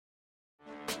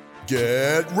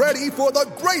Get ready for the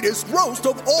greatest roast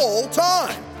of all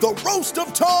time, the Roast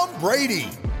of Tom Brady,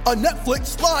 a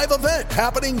Netflix live event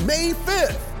happening May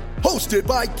 5th. Hosted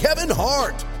by Kevin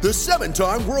Hart, the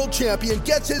 7-time world champion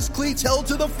gets his cleats held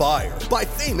to the fire by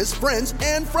famous friends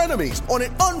and frenemies on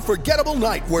an unforgettable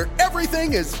night where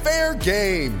everything is fair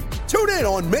game. Tune in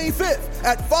on May 5th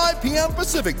at 5 p.m.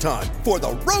 Pacific time for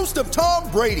the Roast of Tom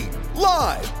Brady,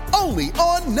 live only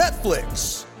on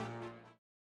Netflix.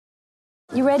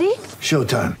 You ready?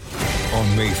 Showtime.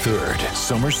 On May 3rd,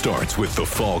 summer starts with The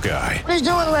Fall Guy. Let's do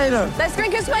it later. Let's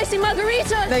drink a spicy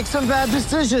margarita. Make some bad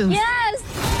decisions. Yes!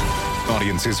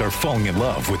 Audiences are falling in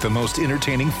love with the most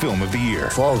entertaining film of the year.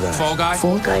 Fall Guy. Fall Guy?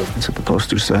 Fall guy. That's what the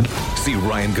poster said. See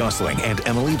Ryan Gosling and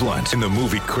Emily Blunt in the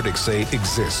movie critics say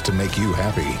exists to make you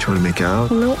happy. Trying to make it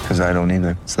out? Nope. Because I don't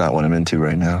either. It's not what I'm into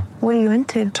right now. What are you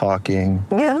into? Talking.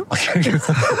 Yeah.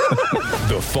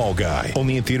 The Fall Guy.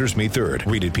 Only in theaters May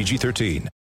 3rd. Rated PG-13.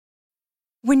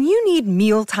 When you need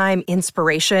mealtime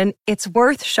inspiration, it's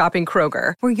worth shopping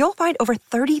Kroger, where you'll find over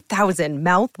 30,000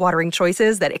 mouth-watering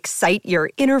choices that excite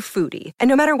your inner foodie. And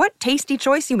no matter what tasty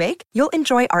choice you make, you'll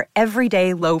enjoy our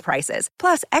everyday low prices,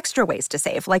 plus extra ways to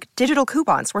save, like digital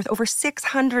coupons worth over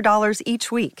 $600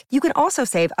 each week. You can also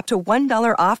save up to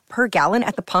 $1 off per gallon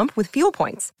at the pump with fuel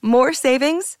points. More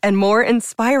savings and more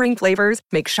inspiring flavors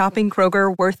make shopping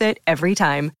Kroger worth it every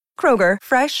time. Kroger,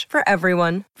 fresh for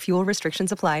everyone. Fuel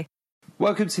restrictions apply.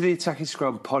 Welcome to the Attacking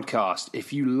Scrum podcast.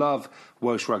 If you love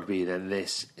Welsh rugby, then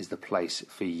this is the place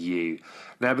for you.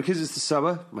 Now, because it's the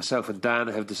summer, myself and Dan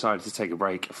have decided to take a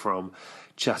break from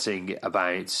chatting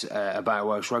about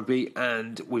Welsh rugby,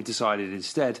 and we've decided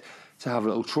instead to have a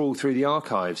little trawl through the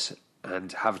archives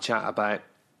and have a chat about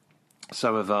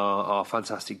some of our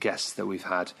fantastic guests that we've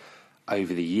had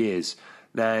over the years.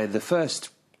 Now, the first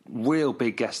real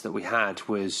big guest that we had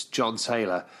was John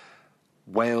Taylor,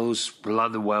 Wales,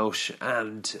 London Welsh,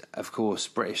 and of course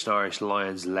British and Irish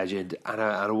Lions legend, and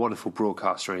a wonderful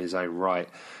broadcaster in his own right.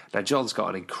 Now, John's got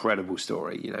an incredible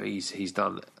story. You know, he's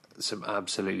done some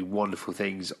absolutely wonderful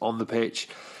things on the pitch.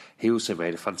 He also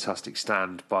made a fantastic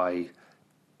stand by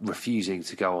refusing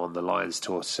to go on the Lions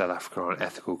tour to South Africa on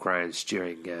ethical grounds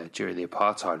during the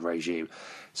apartheid regime.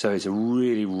 So it's a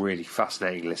really, really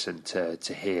fascinating listen to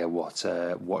hear what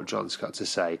John's got to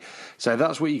say. So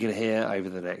that's what you're going to hear over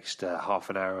the next half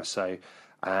an hour or so.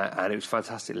 And it was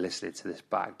fantastic listening to this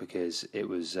back, because it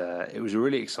was a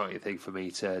really exciting thing for me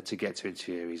to get to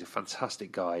interview him. He's a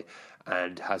fantastic guy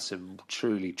and has some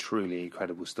truly, truly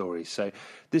incredible stories. So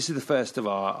this is the first of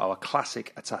our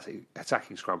classic Attacking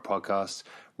Scrum podcasts.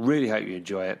 Really hope you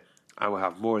enjoy it. And we'll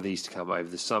have more of these to come over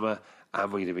the summer. And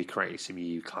we're going to be creating some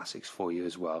new classics for you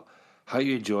as well. Hope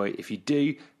you enjoy. If you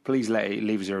do, please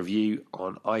leave us a review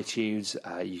on iTunes.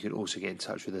 You can also get in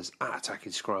touch with us at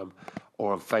Attacking Scrum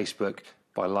or on Facebook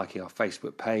by liking our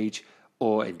Facebook page,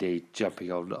 or indeed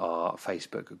jumping on our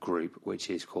Facebook group, which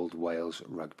is called Wales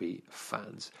Rugby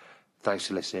Fans. Thanks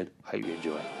for listening. Hope you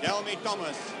enjoy. Delmy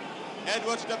Thomas,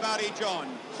 Edwards to Barry John,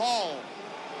 Hall,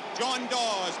 John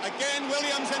Dawes, again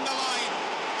Williams in the line.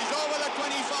 He's over the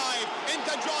 25,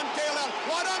 into John Taylor.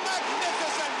 What a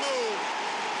magnificent move!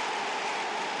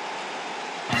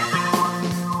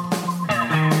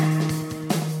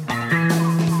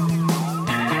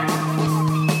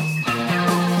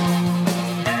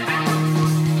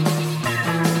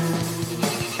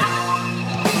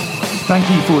 Thank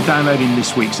you for downloading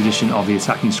this week's edition of the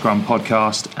Attacking Scrum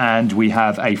podcast, and we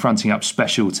have a Fronting Up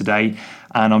special today,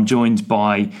 and I'm joined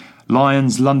by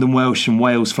Lions, London Welsh and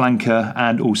Wales flanker,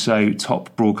 and also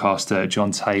top broadcaster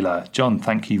John Taylor. John,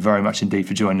 thank you very much indeed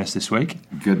for joining us this week.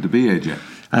 Good to be here, Jeff.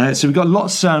 So we've got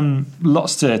lots to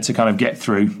kind of get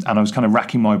through, and I was kind of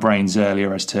racking my brains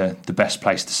earlier as to the best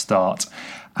place to start.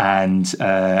 And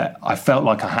I felt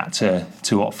like I had to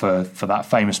opt for that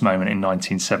famous moment in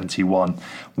 1971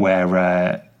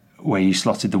 where you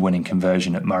slotted the winning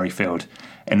conversion at Murrayfield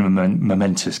in a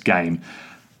momentous game.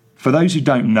 For those who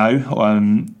don't know,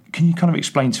 can you kind of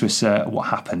explain to us what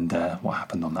happened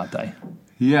on that day?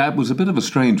 Yeah, it was a bit of a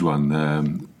strange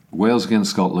one. Wales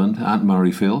against Scotland at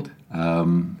Murrayfield.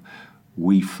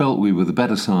 We felt we were the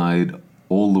better side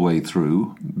all the way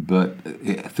through, but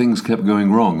things kept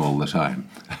going wrong all the time.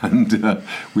 And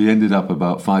we ended up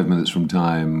about 5 minutes from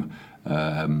time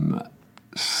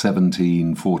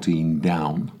 17-14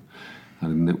 down.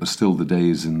 And it was still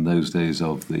in those days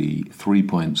of the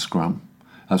 3-point scrum.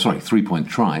 3-point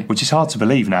try. Which is hard to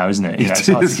believe now, isn't it? It's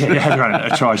hard to get your head around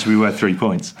a try should be worth 3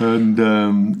 points. And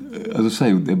as I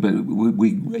say, but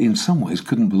we in some ways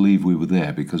couldn't believe we were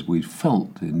there, because we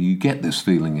felt, and you get this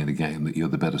feeling in a game that you're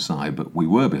the better side, but we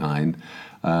were behind.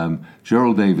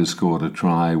 Gerald Davis scored a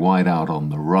try wide out on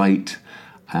the right,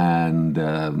 and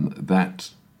that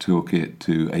took it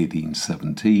to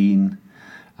 1817.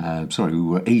 We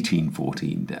were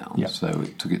 18-14 down, Yep. so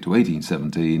it took it to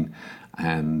 18-17,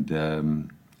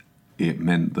 and it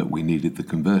meant that we needed the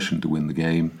conversion to win the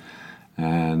game.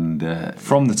 And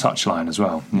from the touchline as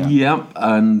well. Yeah,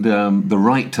 and the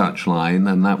right touchline,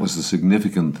 and that was the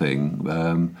significant thing.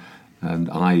 And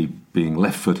I, being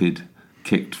left-footed,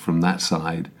 kicked from that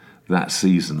side that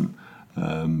season.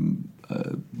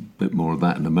 A bit more of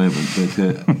that in a moment, but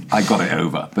I got it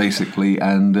over, basically,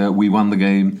 and we won the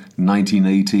game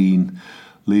 1918,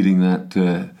 leading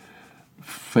that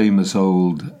famous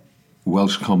old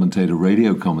Welsh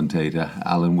radio commentator,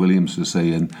 Alan Williams, was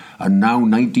saying, and now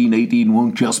 1918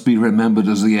 won't just be remembered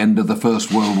as the end of the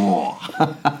First World War.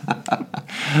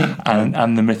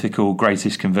 and the mythical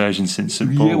greatest conversion since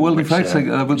St. Paul. Yeah, well, in fact,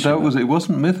 it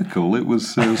wasn't mythical. It was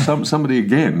somebody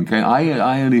again.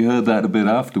 I only heard that a bit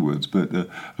afterwards, but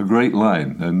a great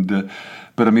line. And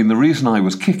but I mean, the reason I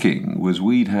was kicking was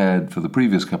we'd had for the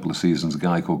previous couple of seasons a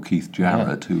guy called Keith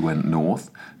Jarrett who went north.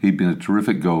 He'd been a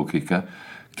terrific goal kicker,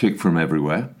 kicked from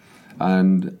everywhere.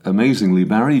 And amazingly,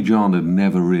 Barry John had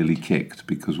never really kicked,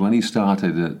 because when he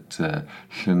started at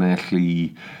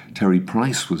Llanelli, Terry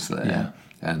Price was there. Yeah.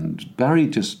 And Barry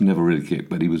just never really kicked,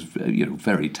 but he was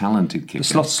very talented kicker.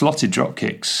 Slotted drop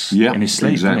kicks in his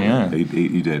sleep. Exactly.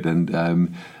 He did.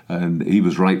 And he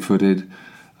was right-footed.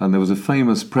 And there was a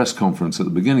famous press conference at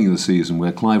the beginning of the season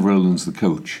where Clive Rowlands, the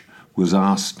coach, was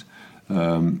asked,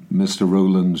 Mr.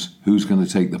 Rowlands, who's going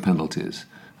to take the penalties?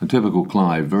 And typical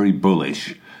Clive, very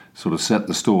bullish, sort of set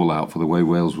the stall out for the way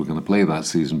Wales were going to play that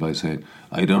season by saying,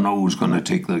 I don't know who's going to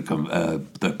take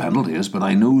the penalties, but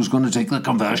I know who's going to take the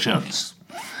conversions.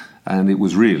 And it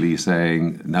was really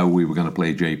saying, no, we were going to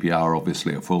play JPR,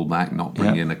 obviously, at fullback, not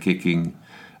bring in a kicking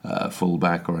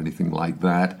fullback or anything like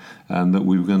that, and that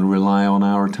we were going to rely on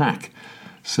our attack.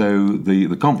 So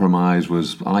the compromise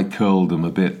was I curled them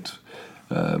a bit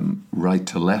right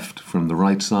to left from the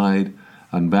right side,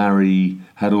 and Barry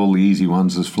had all the easy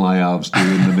ones as fly halves do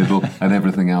in the middle and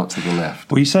everything out to the left.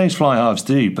 Well, you say as fly halves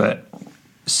do, but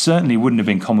certainly wouldn't have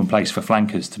been commonplace for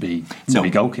flankers to be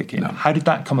goal kicking. No. How did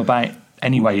that come about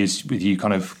anyway, as with you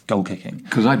kind of goal kicking?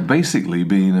 Because I'd basically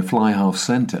been a fly half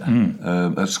centre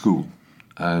at school,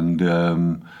 and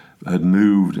had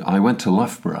moved. I went to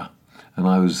Loughborough, and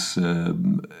I was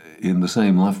in the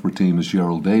same Loughborough team as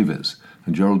Gerald Davies.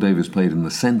 And Gerald Davies played in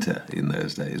the centre in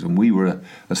those days, and we were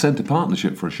a centre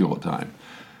partnership for a short time.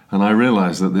 And I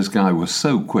realised that this guy was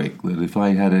so quick that if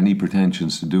I had any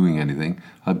pretensions to doing anything,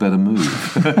 I'd better move.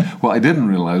 What I didn't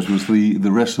realise was the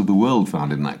rest of the world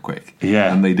found him that quick.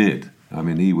 Yeah. And they did. I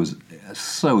mean, he was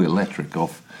so electric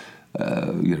off,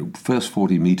 first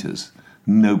 40 metres,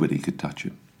 nobody could touch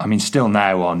him. I mean, still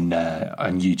now on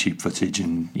YouTube footage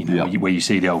and where you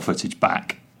see the old footage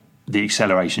back, the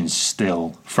acceleration's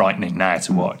still frightening now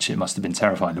to watch. It must have been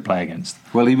terrifying to play against.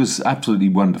 Well, he was absolutely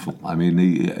wonderful. I mean,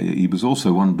 he was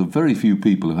also one of the very few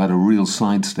people who had a real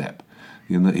sidestep,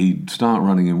 in that he'd start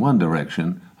running in one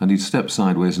direction and he'd step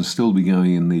sideways and still be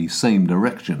going in the same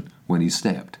direction when he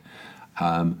stepped.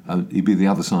 And he'd be the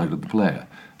other side of the player.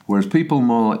 Whereas people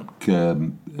more like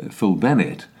Phil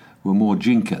Bennett were more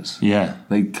jinkers. Yeah.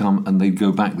 They'd come and they'd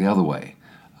go back the other way.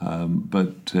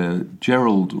 But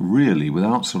Gerald really,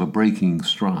 without sort of breaking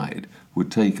stride,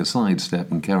 would take a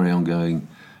sidestep and carry on going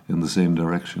in the same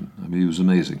direction. I mean, he was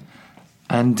amazing.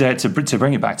 And to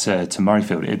bring it back to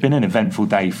Murrayfield, it had been an eventful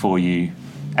day for you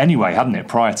anyway, hadn't it,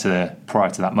 prior to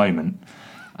that moment,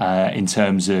 in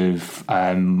terms of,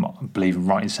 I believe I'm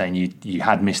right in saying you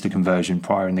had missed a conversion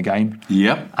prior in the game.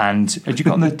 Yep. And had you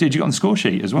got on the score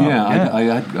sheet as well? Yeah. I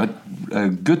had a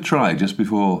good try just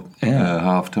before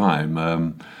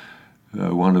half-time.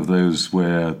 One of those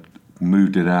where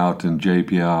moved it out and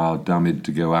JPR damaged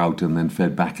to go out and then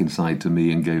fed back inside to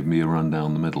me and gave me a run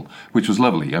down the middle, which was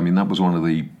lovely. I mean, that was one of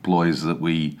the ploys that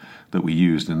we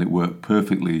used, and it worked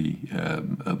perfectly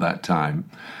at that time.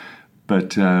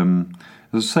 But as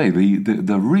I say,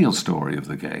 the real story of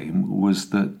the game was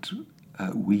that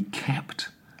we kept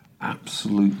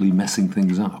absolutely messing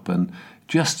things up, and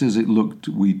just as it looked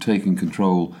we'd taken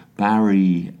control,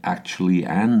 Barry actually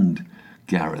and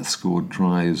Gareth scored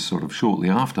tries sort of shortly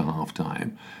after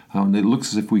half-time, and it looks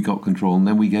as if we got control, and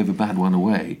then we gave a bad one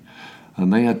away.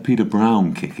 And they had Peter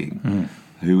Brown kicking,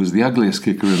 who was the ugliest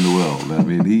kicker in the world. I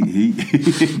mean,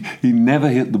 he never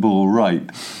hit the ball right.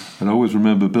 And I always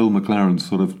remember Bill McLaren's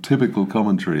sort of typical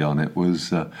commentary on it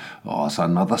was, it's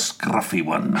another scruffy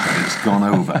one, but it's gone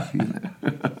over.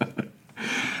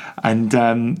 And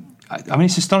I mean,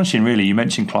 it's astonishing, really. You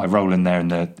mentioned Clive Rowland there in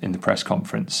the press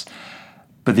conference,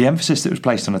 but the emphasis that was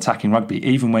placed on attacking rugby,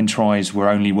 even when tries were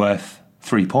only worth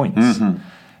 3 points.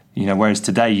 You know, whereas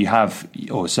today you have,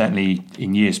 or certainly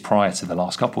in years prior to the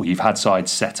last couple, you've had sides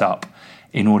set up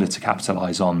in order to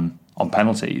capitalise on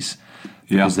penalties.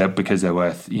 Because they're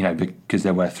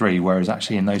worth 3, whereas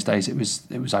actually in those days it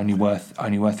was only worth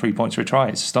 3 points for a try.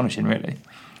 It's astonishing, really.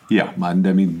 Yeah, and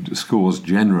I mean scores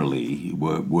generally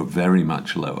were very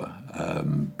much lower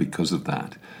because of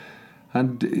that.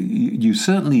 And you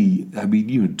certainly, I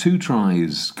mean, 2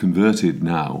 tries converted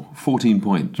now, 14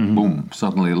 points, boom,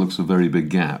 suddenly it looks a very big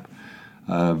gap.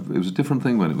 It was a different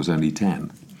thing when it was only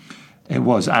 10. It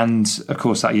was, and of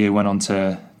course that year went on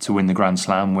to win the Grand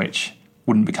Slam, which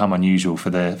wouldn't become unusual for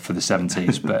the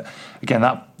 70s. But again,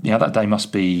 that day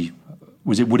must be,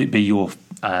 would it be your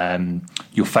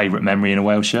favourite memory in a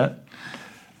Wales shirt?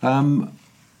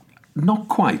 Not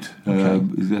quite. Okay.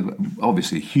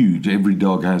 Obviously huge. Every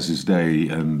dog has his day,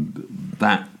 and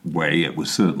that way it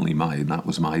was certainly mine. That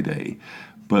was my day.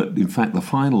 But in fact, the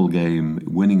final game,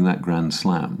 winning that Grand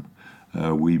Slam,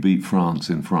 we beat France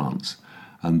in France,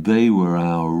 and they were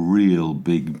our real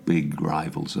big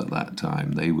rivals at that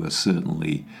time. They were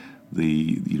certainly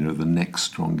the next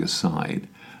strongest side.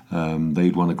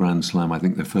 They'd won a Grand Slam, I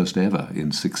think their first ever,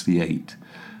 in '68,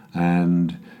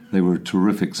 and they were a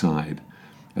terrific side.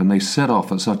 And they set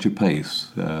off at such a pace.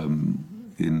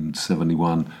 In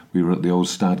 '71, we were at the old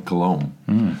Stade Colombe,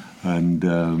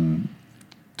 and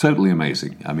totally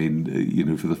amazing. I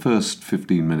mean, for the first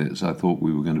 15 minutes, I thought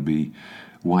we were going to be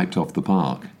wiped off the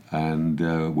park,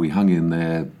 and we hung in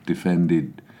there,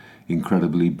 defended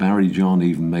incredibly. Barry John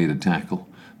even made a tackle,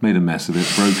 made a mess of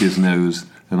it, broke his nose,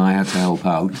 and I had to help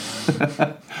out.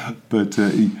 But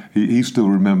he still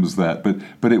remembers that.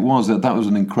 But it was that was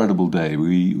an incredible day.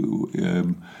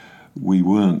 We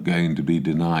weren't going to be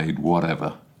denied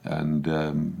whatever, and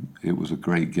it was a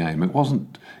great game. It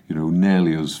wasn't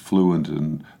nearly as fluent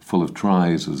and full of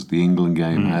tries as the England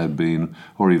game had been,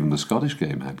 or even the Scottish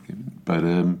game had been. But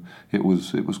it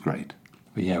was great.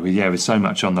 With so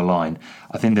much on the line.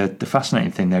 I think the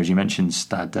fascinating thing there, as you mentioned,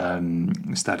 Stade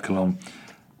Colombe.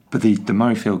 But the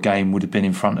Murrayfield game would have been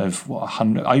in front of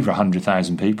over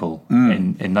 100,000 people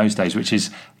in those days, which is,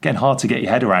 again, hard to get your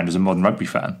head around as a modern rugby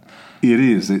fan. It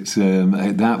is. It's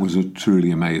that was truly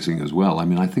amazing as well. I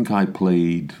mean, I think I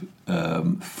played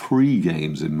 3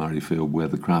 games in Murrayfield where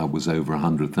the crowd was over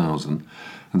 100,000,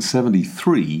 and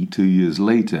 73, 2 years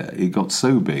later, it got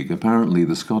so big. Apparently,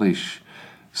 the Scottish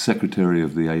secretary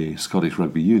of the Scottish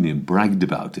Rugby Union bragged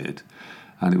about it,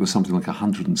 and it was something like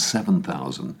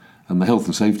 107,000. And the health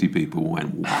and safety people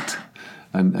went, what?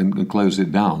 And closed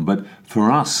it down. But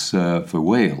for us, for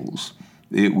Wales,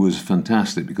 it was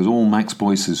fantastic because all Max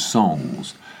Boyce's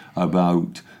songs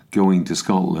about going to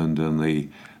Scotland and the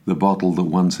bottle that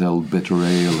once held bitter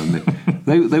ale, and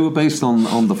they were based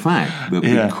on the fact that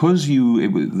because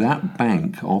that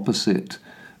bank opposite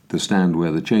the stand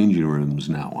where the changing rooms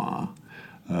now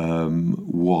are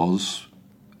was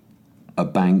a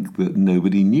bank that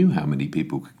nobody knew how many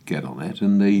people could get on it,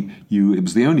 and it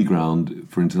was the only ground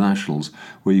for internationals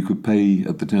where you could pay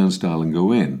at the turnstile and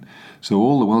go in. So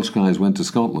all the Welsh guys went to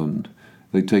Scotland.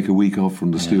 They'd take a week off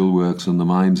from the steelworks and the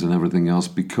mines and everything else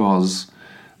because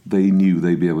they knew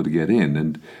they'd be able to get in.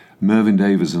 And Mervyn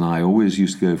Davies and I always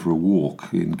used to go for a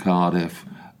walk in Cardiff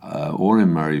or in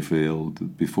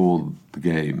Murrayfield before the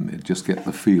game, just get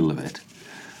the feel of it.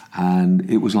 And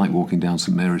it was like walking down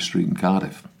St Mary's Street in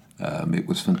Cardiff. It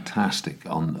was fantastic.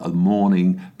 On a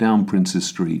morning down Princes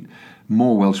Street,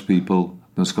 more Welsh people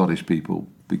than Scottish people,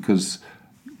 because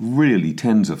really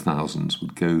tens of thousands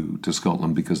would go to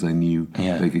Scotland because they knew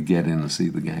they could get in and see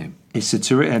the game. It's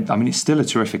still a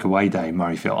terrific away day in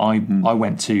Murrayfield. I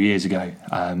went 2 years ago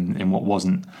in what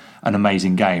wasn't an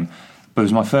amazing game, but it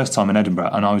was my first time in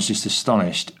Edinburgh, and I was just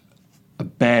astonished. I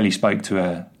barely spoke to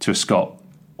a Scot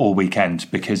all weekend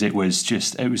because it was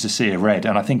a sea of red,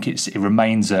 and I think it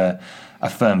remains a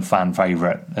firm fan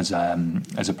favourite as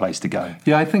a place to go.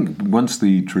 Yeah, I think once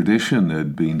the tradition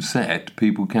had been set,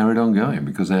 people carried on going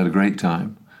because they had a great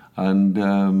time, and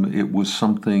it was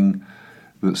something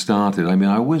that started. I mean,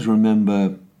 I always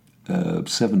remember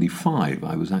 75.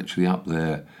 I was actually up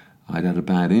there. I'd had a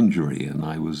bad injury, and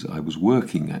I was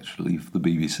working actually for the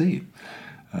BBC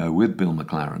with Bill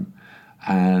McLaren,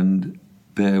 and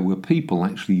there were people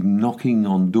actually knocking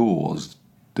on doors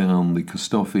down the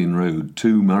Costophine Road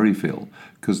to Murrayfield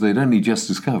because they'd only just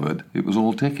discovered it was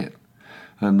all ticket.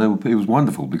 And it was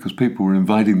wonderful because people were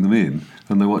inviting them in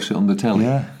and they watched it on the telly.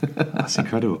 Yeah, that's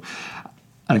incredible.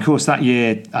 And of course that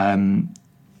year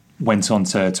went on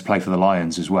to play for the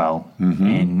Lions as well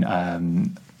in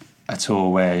a tour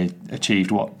where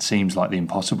achieved what seems like the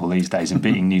impossible these days and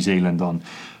beating New Zealand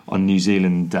on New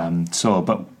Zealand soil.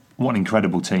 But what an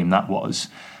incredible team that was.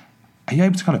 Are you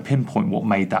able to kind of pinpoint what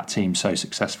made that team so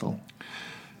successful?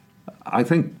 I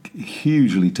think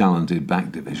hugely talented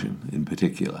back division in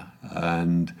particular,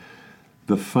 and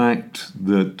the fact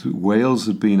that Wales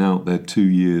had been out there 2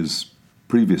 years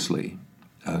previously,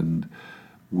 and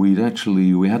we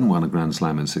hadn't won a Grand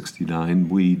Slam in '69,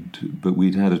 but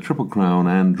we'd had a Triple Crown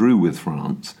and drew with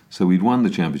France, so we'd won the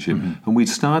championship, and we'd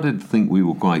started to think we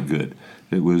were quite good.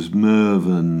 It was Merv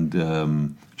and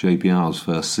JPR's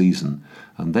first season,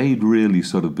 and they'd really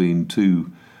sort of been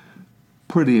two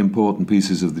pretty important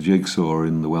pieces of the jigsaw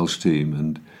in the Welsh team,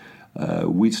 and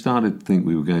we started to think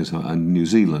we were going to, and New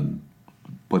Zealand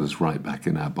put us right back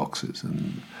in our boxes,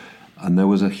 and there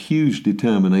was a huge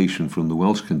determination from the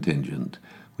Welsh contingent,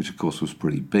 which of course was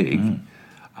pretty big,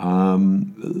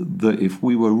 that if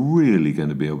we were really going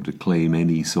to be able to claim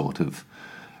any sort of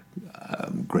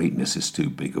greatness is too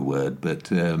big a word, but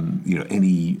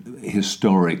any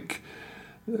historic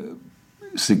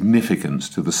significance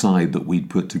to the side that we'd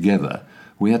put together,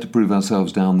 we had to prove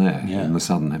ourselves down there in the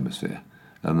Southern Hemisphere.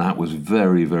 And that was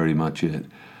very, very much it.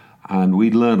 And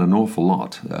we'd learned an awful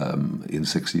lot in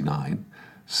 '69.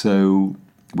 So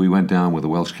we went down with the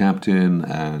Welsh captain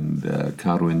and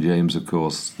Carwyn James, of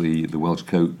course, the Welsh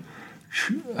coach,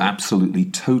 absolutely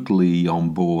totally on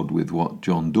board with what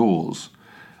John Dawes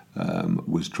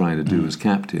was trying to do as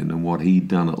captain and what he'd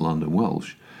done at London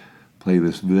Welsh, play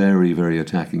this very, very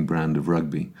attacking brand of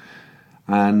rugby.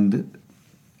 And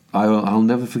I'll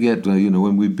never forget,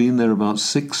 when we'd been there about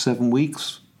 6-7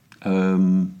 weeks,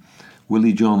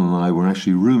 Willie John and I were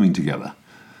actually rooming together.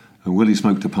 And Willie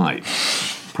smoked a pipe,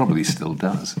 probably still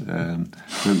does. But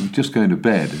we were just going to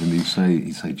bed, and he'd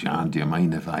say, "John, do you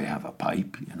mind if I have a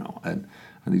pipe?" And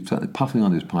he started puffing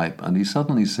on his pipe, and he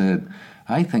suddenly said,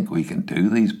 "I think we can do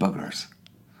these buggers."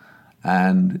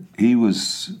 And he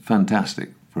was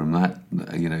fantastic from that.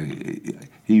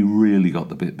 He really got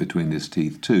the bit between his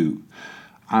teeth too.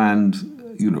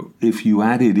 And if you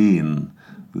added in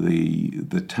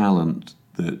the talent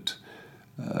that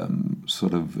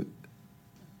sort of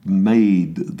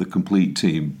made the complete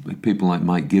team, people like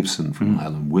Mike Gibson from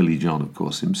Ireland, Willie John, of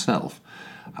course, himself,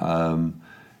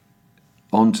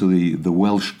 onto the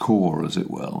Welsh core, as it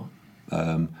were,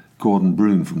 Gordon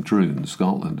Brown from Troon,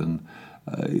 Scotland, and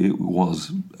it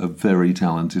was a very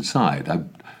talented side.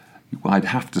 I'd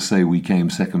have to say we came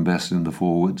second best in the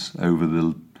forwards over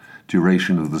the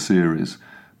duration of the series,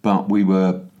 but we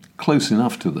were close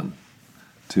enough to them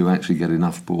to actually get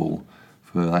enough ball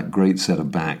for that great set of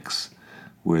backs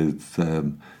with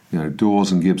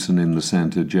Dawes and Gibson in the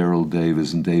centre, Gerald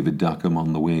Davies and David Duckham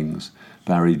on the wings,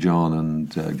 Barry John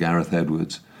and Gareth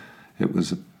Edwards. It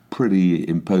was a pretty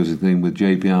imposing thing with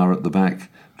JPR at the back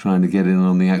trying to get in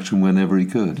on the action whenever he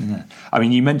could. Yeah. I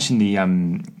mean, you mentioned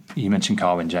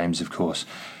Carwyn James, of course,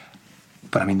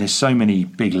 but I mean, there's so many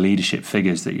big leadership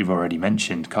figures that you've already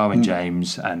mentioned. Carwyn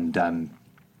James and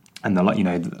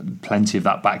plenty of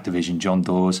that back division, John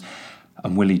Dawes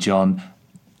and Willie John.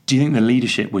 Do you think the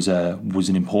leadership was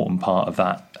an important part of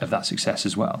that success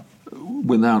as well?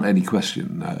 Without any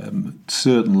question.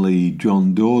 Certainly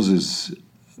John Dawes'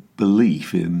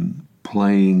 belief in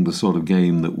playing the sort of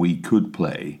game that we could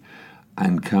play,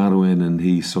 and Carwyn and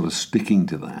he sort of sticking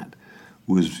to that,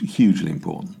 was hugely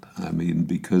important. I mean,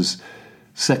 because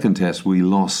second test we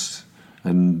lost,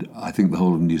 and I think the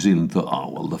whole of New Zealand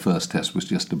thought, the first test was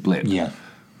just a blip. Yeah.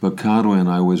 But Carwyn,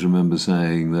 I always remember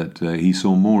saying that he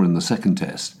saw more in the second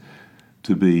test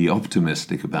to be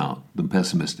optimistic about than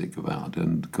pessimistic about.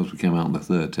 And of course we came out in the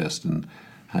third test and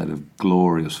had a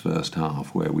glorious first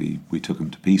half where we took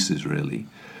them to pieces, really.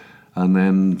 And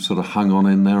then sort of hung on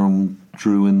in there and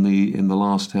drew in the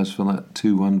last test for that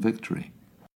 2-1 victory.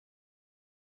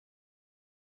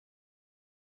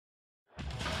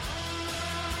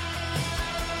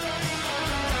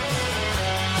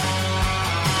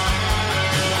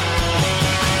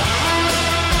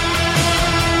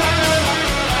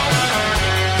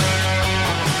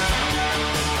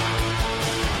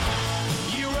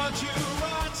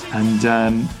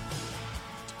 And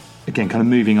again, kind of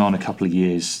moving on a couple of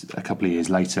years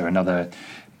later, another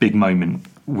big moment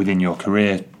within your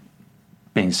career,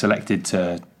 being selected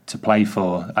to play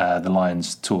for the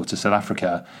Lions tour to South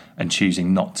Africa and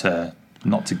choosing not to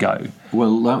go.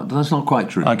 Well, that's not quite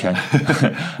true. Okay.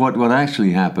 What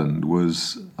actually happened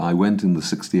was I went in the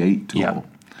 '68 tour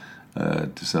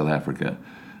to South Africa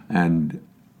and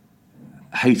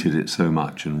hated it so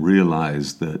much and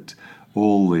realised that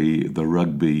all the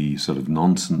rugby sort of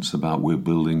nonsense about we're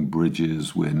building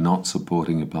bridges, we're not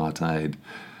supporting apartheid,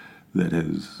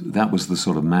 that was the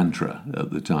sort of mantra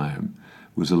at the time,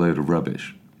 was a load of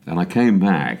rubbish. And I came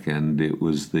back and it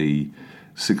was the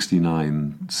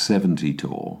 69-70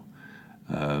 tour,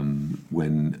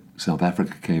 when South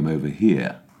Africa came over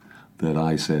here, that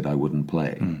I said I wouldn't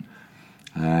play.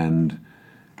 And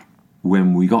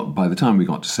by the time we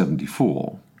got to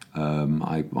 74,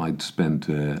 I'd spent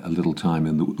a little time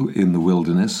in the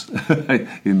wilderness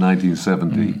in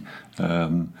 1970,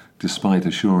 despite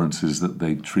assurances that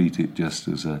they'd treat it just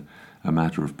as a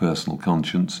matter of personal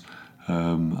conscience.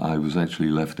 I was actually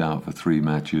left out for 3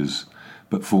 matches,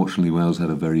 but fortunately Wales had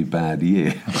a very bad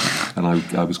year, and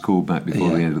I was called back before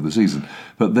the end of the season.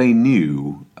 But they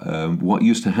knew what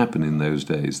used to happen in those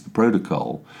days. The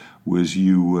protocol was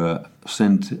you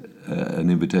sent an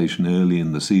invitation early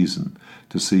in the season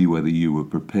to see whether you were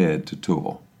prepared to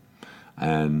tour.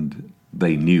 And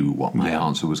they knew what my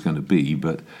answer was going to be,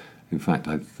 but in fact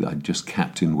I'd just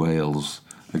captained Wales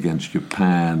against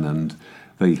Japan, and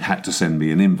they had to send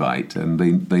me an invite, and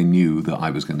they knew that I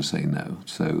was going to say no.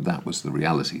 So that was the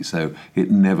reality. So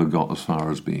it never got as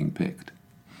far as being picked.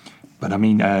 But I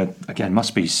mean, again,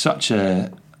 must be such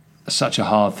a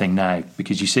hard thing now,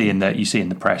 because you see in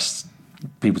the press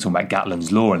people talking about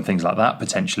Gatland's law and things like that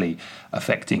potentially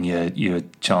affecting your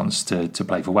chance to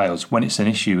play for Wales. When it's an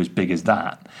issue as big as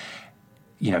that,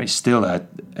 it's still a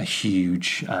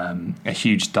huge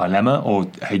dilemma. Or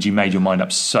had you made your mind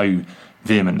up so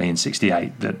vehemently in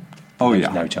 '68 that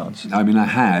there's no chance? I mean,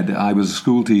 I was a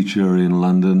school teacher in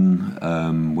London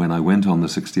when I went on the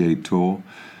 '68 tour.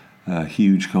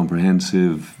 Huge,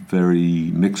 comprehensive,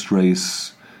 very mixed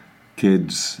race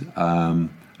kids. And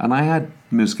I had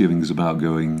misgivings about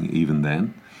going even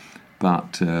then,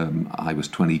 but I was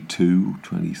 22,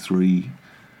 23,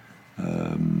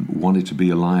 wanted to be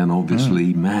a Lion,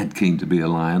 obviously, mad keen to be a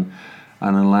Lion,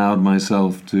 and allowed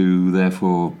myself to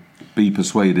therefore be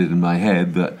persuaded in my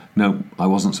head that, no, I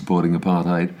wasn't supporting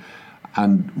apartheid.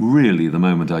 And really, the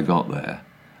moment I got there,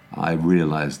 I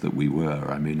realised that we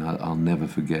were. I mean, I'll never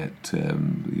forget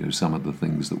some of the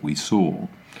things that we saw.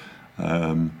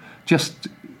 Just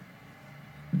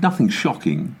nothing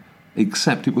shocking,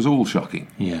 except it was all shocking.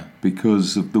 Yeah.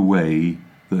 Because of the way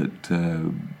that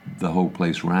the whole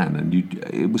place ran. And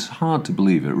it was hard to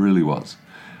believe, it really was.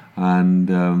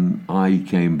 And I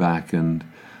came back and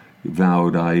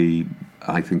vowed, I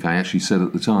think I actually said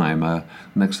at the time,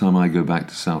 next time I go back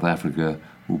to South Africa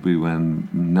will be when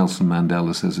Nelson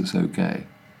Mandela says it's okay.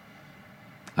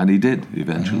 And he did,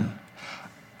 eventually.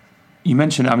 You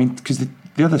mentioned, I mean, because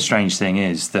the other strange thing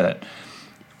is that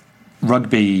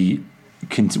rugby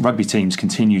teams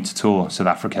continue to tour South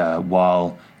Africa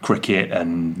while cricket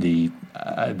and the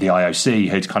IOC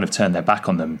had kind of turned their back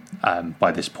on them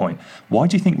by this point. Why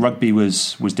do you think rugby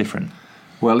was different?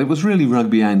 Well, it was really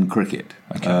rugby and cricket.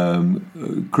 Okay.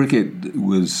 Cricket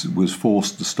was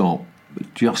forced to stop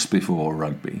just before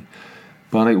rugby,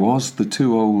 but it was the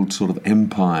two old sort of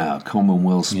empire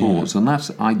Commonwealth sports, and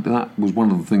that was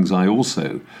one of the things I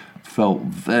also felt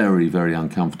very, very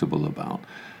uncomfortable about,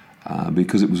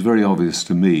 because it was very obvious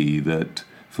to me that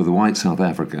for the white South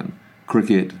African,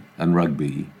 cricket and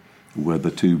rugby were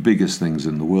the two biggest things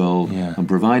in the world, and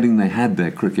providing they had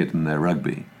their cricket and their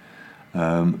rugby,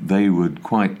 they would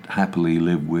quite happily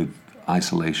live with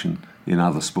isolation in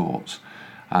other sports.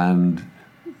 And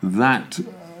that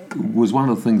was one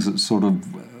of the things that sort of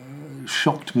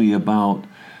shocked me about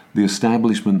the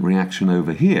establishment reaction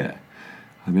over here.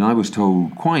 I mean, I was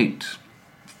told quite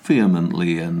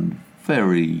vehemently and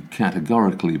very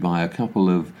categorically by a couple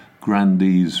of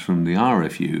grandees from the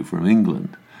RFU from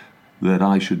England that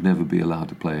I should never be allowed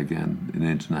to play again in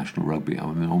international rugby. I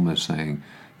mean, almost saying,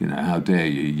 how dare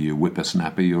you, you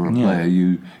whippersnapper, you're a player,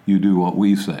 you do what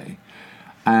we say.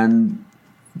 And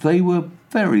they were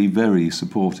very, very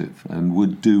supportive and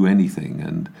would do anything.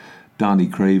 And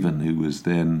Danie Craven, who was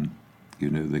then,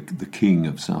 the king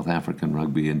of South African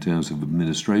rugby in terms of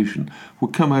administration,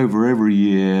 would come over every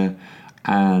year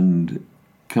and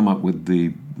come up with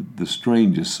the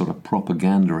strangest sort of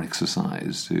propaganda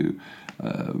exercise to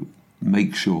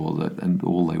make sure that, and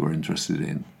all they were interested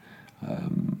in,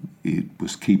 it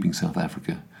was keeping South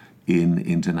Africa in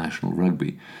international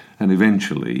rugby. And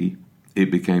eventually it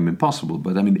became impossible.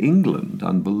 But I mean, England,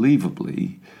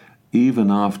 unbelievably, even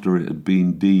after it had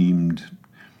been deemed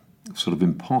sort of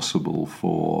impossible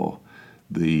for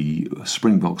the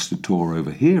Springboks to tour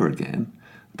over here again,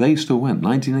 they still went.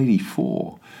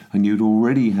 1984, and you'd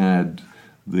already had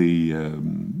the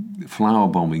flower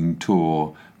bombing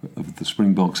tour of the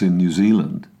Springboks in New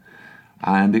Zealand.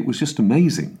 And it was just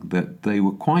amazing that they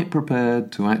were quite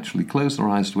prepared to actually close their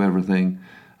eyes to everything,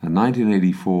 and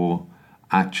 1984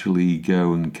 actually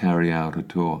go and carry out a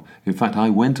tour. In fact, I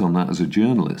went on that as a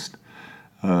journalist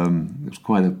It was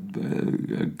quite a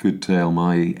good tale.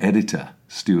 My editor,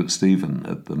 Stuart Stephen,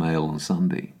 at the Mail on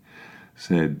Sunday,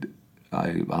 said,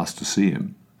 I asked to see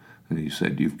him, and he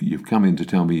said, you've come in to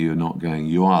tell me you're not going.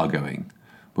 You are going,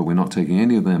 but we're not taking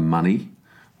any of their money,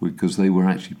 because they were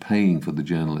actually paying for the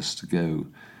journalists to go.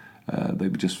 They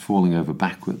were just falling over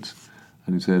backwards.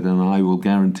 And he said, and I will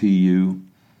guarantee you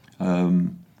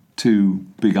 2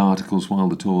 big articles while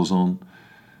the tour's on,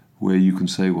 where you can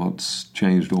say what's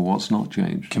changed or what's not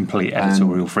changed. Complete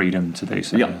editorial freedom to do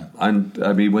so. Yeah, and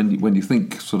I mean, when you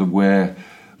think sort of where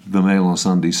the Mail on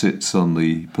Sunday sits on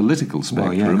the political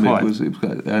spectrum, well, yeah, it was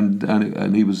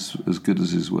and he was as good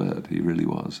as his word. He really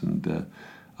was, and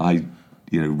I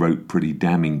wrote pretty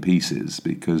damning pieces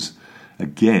because,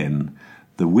 again,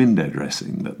 the window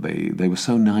dressing, that they were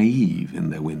so naive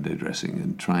in their window dressing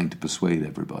and trying to persuade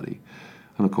everybody,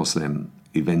 and of course then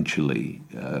eventually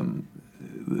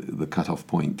the cut-off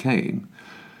point came,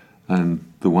 and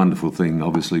the wonderful thing,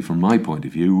 obviously from my point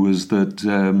of view, was that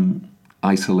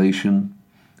isolation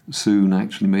soon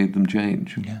actually made them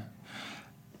change. Yeah.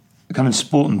 The kind of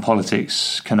sport and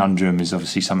politics conundrum is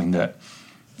obviously something that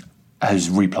has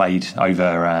replayed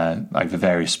over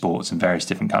various sports and various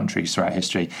different countries throughout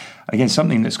history. Again,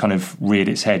 something that's kind of reared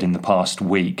its head in the past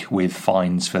week with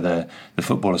fines for the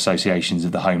football associations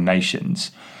of the home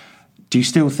nations. Do you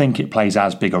still think it plays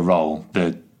as big a role,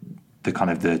 the kind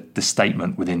of the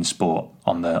statement within sport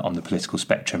on the political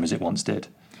spectrum, as it once did?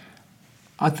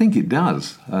 I think it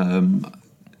does.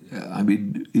 I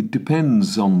mean, it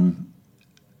depends on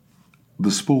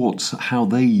the sports, how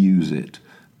they use it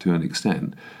to an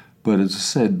extent. But as I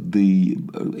said, the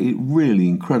really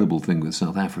incredible thing with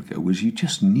South Africa was you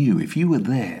just knew if you were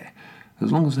there,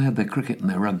 as long as they had their cricket and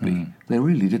their rugby, they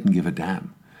really didn't give a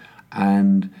damn.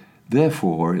 And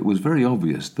therefore, it was very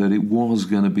obvious that it was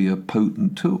going to be a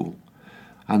potent tool.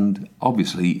 And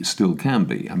obviously, it still can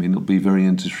be. I mean, it'll be very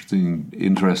interesting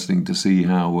to see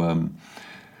how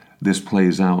this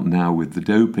plays out now with the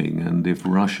doping, and if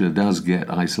Russia does get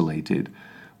isolated,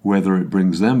 whether it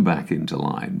brings them back into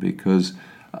line, because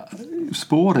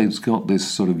sport has got this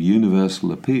sort of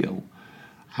universal appeal,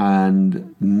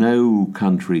 and no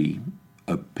country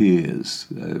appears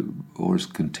or is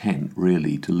content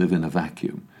really to live in a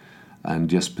vacuum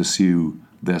and just pursue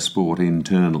their sport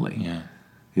internally. Yeah.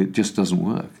 It just doesn't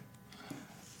work.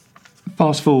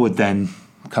 Fast forward then,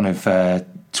 kind of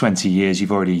 20 years,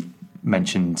 you've already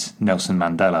mentioned Nelson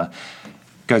Mandela.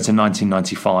 Go to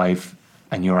 1995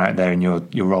 and you're out there in your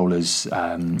role as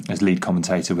lead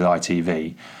commentator with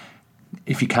ITV.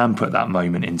 If you can put that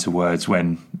moment into words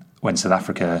when South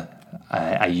Africa,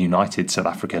 a united South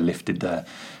Africa, lifted the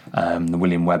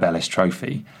William Webb Ellis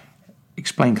Trophy,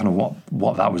 explain kind of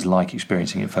what that was like,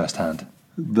 experiencing it firsthand.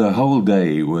 The whole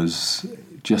day was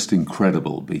just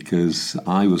incredible because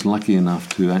I was lucky enough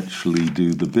to actually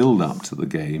do the build-up to the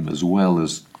game as well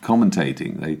as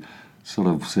commentating. They sort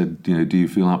of said, do you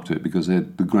feel up to it? Because the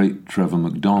great Trevor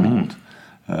McDonald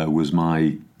was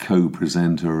my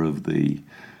co-presenter of the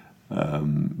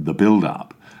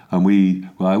build-up. And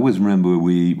I always remember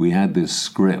we had this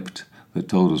script that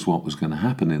told us what was going to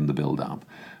happen in the build-up.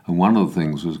 And one of the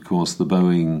things was, of course, the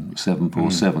Boeing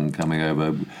 747 coming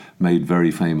over, made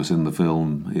very famous in the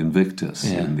film Invictus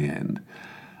in the end.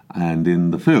 And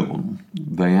in the film,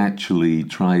 they actually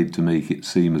tried to make it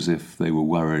seem as if they were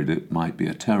worried it might be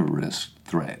a terrorist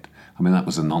threat. I mean, that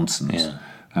was a nonsense. Yeah.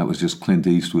 That was just Clint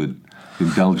Eastwood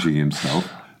indulging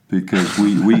himself, because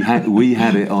we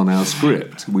had it on our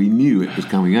script. We knew it was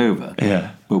coming over.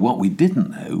 Yeah. But what we didn't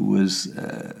know was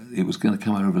it was going to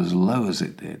come over as low as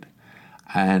it did.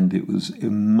 And it was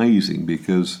amazing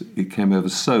because it came over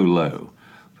so low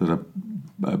that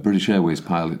a British Airways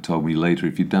pilot told me later,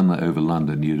 if you'd done that over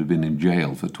London, you'd have been in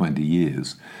jail for 20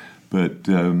 years. But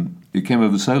it came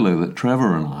over so low that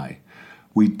Trevor and I,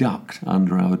 we ducked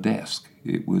under our desk.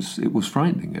 It was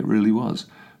frightening, it really was.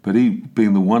 But he,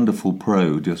 being the wonderful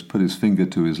pro, just put his finger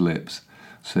to his lips,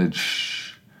 said,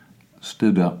 shh,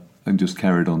 stood up and just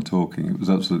carried on talking. It was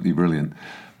absolutely brilliant.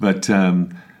 But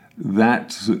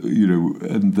that,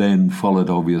 and then followed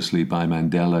obviously by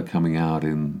Mandela coming out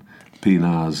in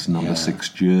Pienaar's number 6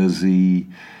 jersey.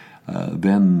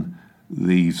 Then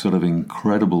the sort of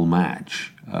incredible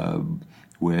match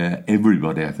where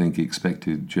everybody, I think,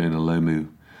 expected Jonah Lomu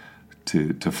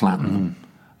to flatten them.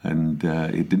 And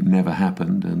it never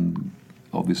happened, and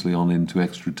obviously on into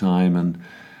extra time and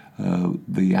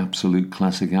the absolute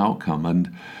classic outcome.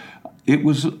 And it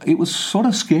was sort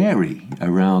of scary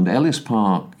around Ellis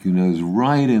Park, is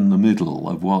right in the middle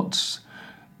of what's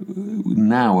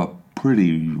now a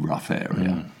pretty rough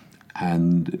area,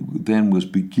 and then was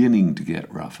beginning to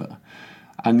get rougher.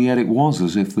 And yet it was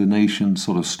as if the nation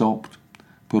sort of stopped,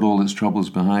 put all its troubles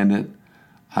behind it,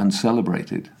 and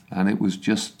celebrated. And it was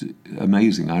just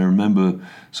amazing. I remember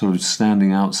sort of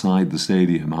standing outside the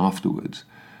stadium afterwards,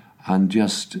 and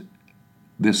just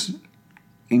this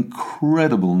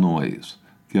incredible noise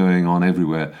going on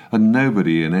everywhere, and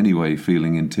nobody in any way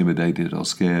feeling intimidated or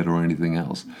scared or anything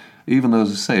else. Even though,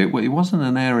 as I say, it wasn't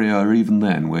an area even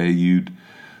then where you'd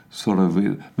sort of,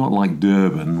 not like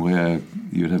Durban, where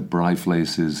you'd have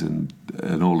braaivleis's and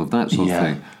all of that sort of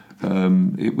thing.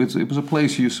 It was a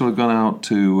place you sort of gone out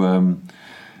to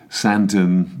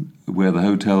Sandton, where the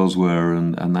hotels were,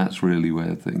 and that's really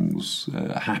where things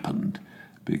happened,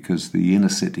 because the inner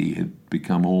city had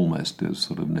become almost a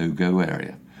sort of no-go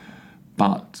area.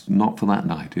 But not for that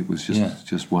night. It was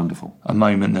just wonderful. A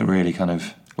moment that really kind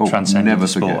of transcended the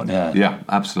sport. Yeah,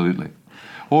 absolutely.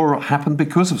 Or it happened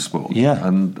because of sport. Yeah.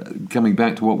 And coming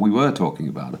back to what we were talking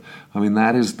about, I mean,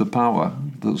 that is the power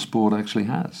that sport actually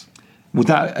has. Would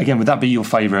that be your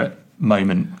favourite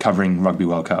moment covering Rugby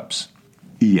World Cups?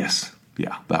 Yes.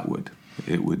 Yeah, that would.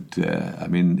 It would. I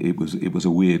mean, it was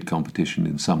a weird competition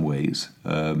in some ways,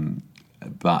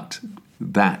 but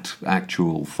that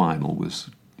actual final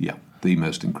was, the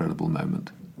most incredible moment.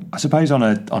 I suppose on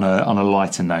a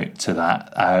lighter note to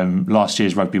that, last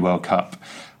year's Rugby World Cup,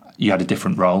 you had a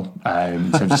different role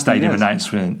in terms of stadium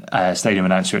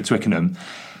announcer at Twickenham.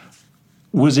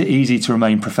 Was it easy to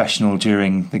remain professional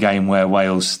during the game where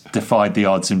Wales defied the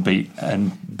odds and beat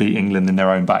England in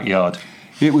their own backyard?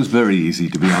 It was very easy,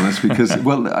 to be honest, because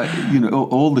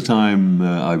all the time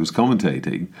I was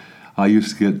commentating, I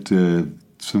used to get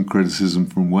some criticism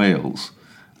from Wales.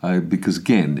 Because,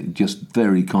 again, just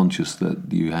very conscious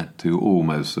that you had to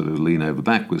almost sort of lean over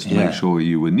backwards to make sure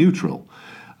you were neutral.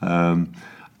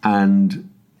 And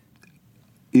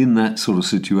in that sort of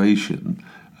situation,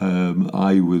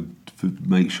 I would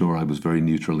make sure I was very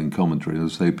neutral in commentary.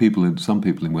 As I say, some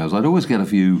people in Wales, I'd always get a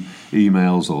few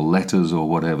emails or letters or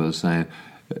whatever saying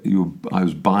I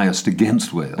was biased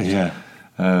against Wales. Yeah.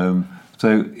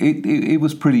 So it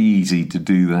was pretty easy to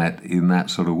do that in that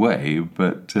sort of way,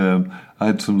 but I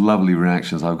had some lovely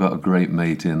reactions. I've got a great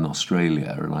mate in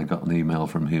Australia, and I got an email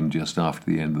from him just after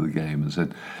the end of the game and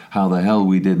said, "How the hell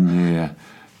we didn't hear,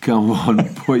 come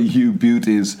on, put you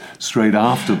beauties straight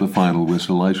after the final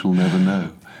whistle, I shall never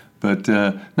know." But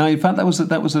no, in fact, that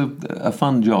was a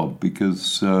fun job,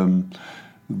 because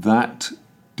that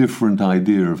different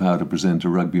idea of how to present a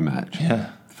rugby match,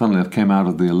 funnily enough, came out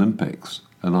of the Olympics.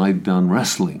 And I'd done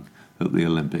wrestling at the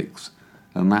Olympics,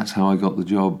 and that's how I got the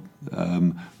job.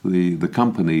 The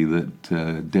company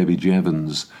that Debbie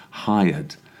Jevons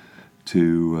hired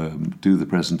to do the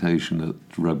presentation at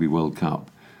Rugby World Cup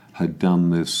had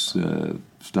done this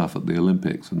stuff at the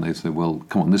Olympics, and they said, "Well,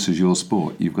 come on, this is your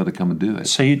sport. You've got to come and do it."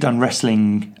 So you'd done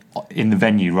wrestling in the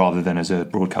venue rather than as a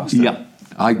broadcaster? Yeah.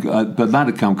 But that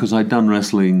had come because I'd done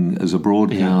wrestling as a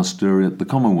broadcaster at the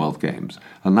Commonwealth Games,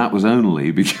 and that was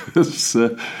only because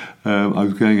I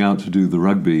was going out to do the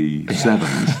rugby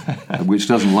sevens, which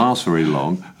doesn't last very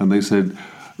long, and they said,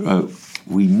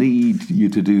 "We need you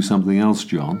to do something else,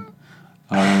 John."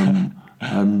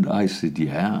 And I said,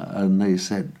 "Yeah," and they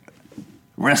said,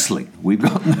 "Wrestling. We've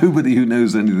got nobody who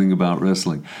knows anything about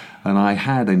wrestling." And I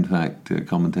had, in fact,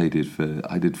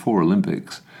 I did 4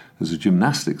 Olympics as a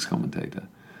gymnastics commentator.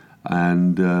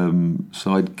 And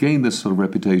so I'd gained this sort of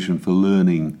reputation for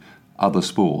learning other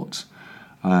sports.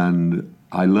 And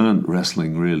I learned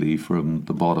wrestling really from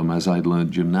the bottom as I'd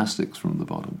learned gymnastics from the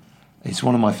bottom. It's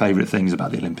one of my favourite things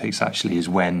about the Olympics, actually, is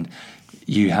when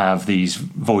you have these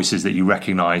voices that you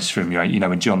recognise from your,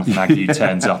 when Jonathan Agnew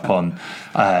turns up on,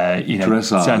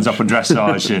 dressage. Turns up on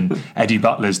dressage, and Eddie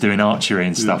Butler's doing archery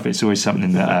and stuff. It's always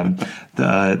something that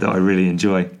I really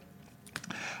enjoy.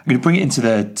 I'm going to bring it into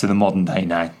the modern day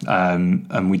now,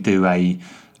 and we do a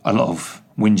lot of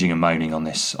whinging and moaning on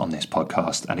this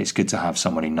podcast, and it's good to have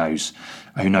someone who knows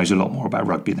a lot more about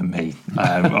rugby than me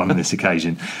on this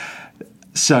occasion.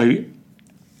 So,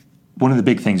 one of the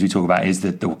big things we talk about is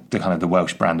the kind of the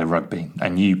Welsh brand of rugby,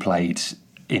 and you played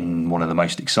in one of the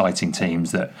most exciting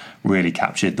teams that really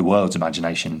captured the world's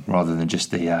imagination rather than just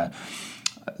the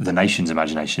nation's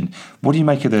imagination. What do you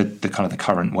make of the kind of the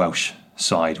current Welsh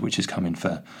side, which has come in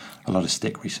for a lot of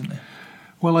stick recently?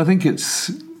 Well, I think it's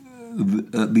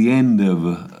at the end of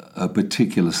a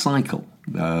particular cycle.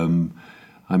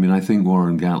 I think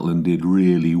Warren Gatland did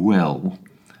really well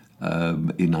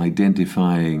in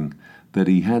identifying that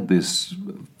he had this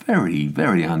very,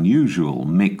 very unusual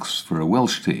mix for a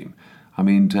Welsh team. I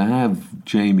mean, to have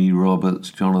Jamie Roberts,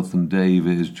 Jonathan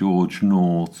Davies, George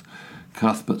North,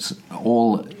 Cuthberts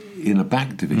all in a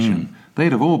back division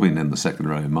they'd have all been in the second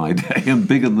row in my day and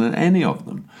bigger than any of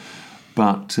them.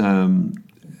 But,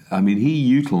 he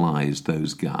utilised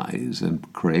those guys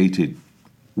and created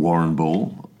Warren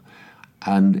Ball,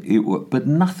 but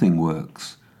nothing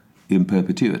works in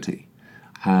perpetuity.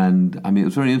 And, it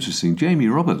was very interesting. Jamie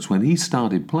Roberts, when he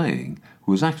started playing,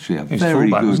 was actually a very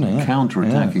good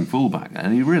counter-attacking fullback,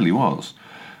 and he really was.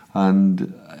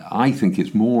 And I think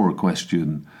it's more a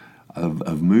question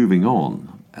of moving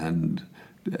on, and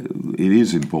it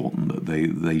is important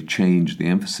that they change the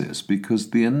emphasis, because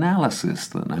the analysis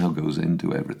that now goes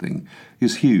into everything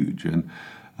is huge, and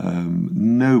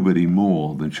nobody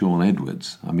more than Sean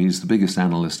Edwards. He's the biggest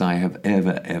analyst I have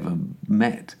ever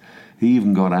met. He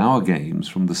even got our games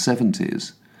from the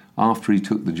 70s after he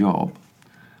took the job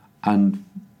and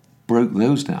broke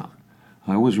those down.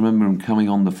 I always remember him coming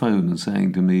on the phone and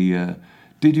saying to me,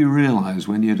 did you realise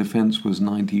when your defence was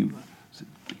 90...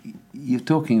 You're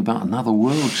talking about another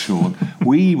world, Sean.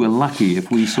 We were lucky if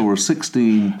we saw a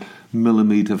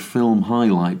 16mm film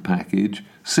highlight package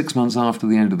 6 months after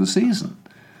the end of the season.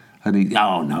 And he,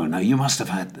 no, you must have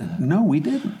had... No, we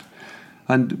didn't.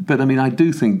 But I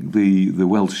do think the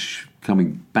Welsh,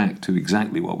 coming back to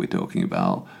exactly what we're talking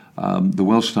about, the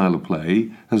Welsh style of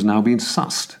play has now been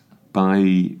sussed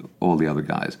by all the other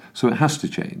guys. So it has to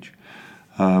change.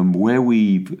 Where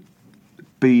we've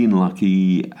been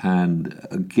lucky and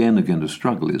again are going to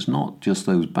struggle is not just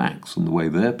those backs and the way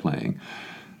they're playing.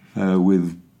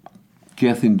 With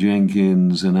Gethin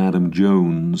Jenkins and Adam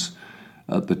Jones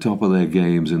at the top of their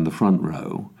games in the front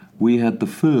row, we had the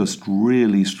first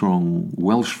really strong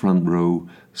Welsh front row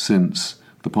since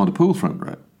the Pontypool front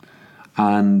row.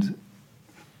 And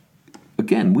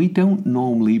again, we don't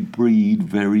normally breed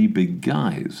very big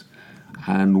guys.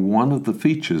 And one of the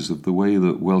features of the way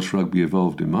that Welsh rugby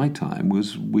evolved in my time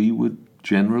was we would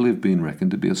generally have been reckoned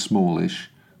to be a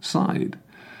smallish side.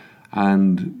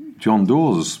 And John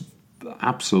Dawes'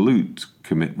 absolute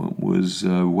commitment was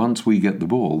once we get the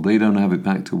ball, they don't have it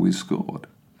back till we scored.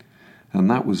 And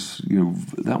that was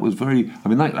very...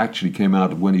 that actually came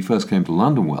out of when he first came to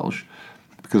London Welsh,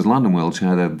 because London Welsh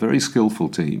had a very skillful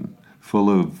team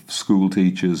full of school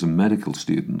teachers and medical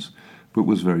students, but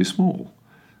was very small.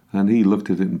 And he looked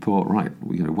at it and thought, right,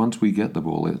 once we get the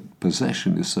ball,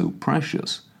 possession is so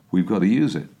precious, we've got to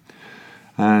use it.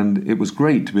 And it was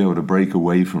great to be able to break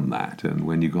away from that. And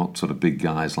when you got sort of big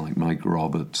guys like Mike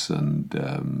Roberts and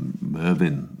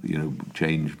Mervyn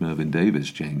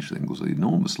Davies changed things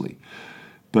enormously.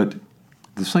 But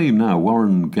the same now,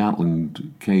 Warren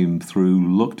Gatland came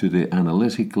through, looked at it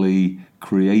analytically,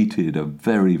 created a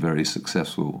very, very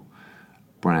successful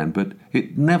brand, but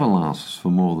it never lasts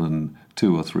for more than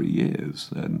 2 or 3 years,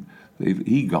 and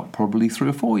he got probably 3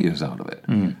 or 4 years out of it.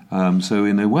 So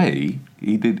in a way,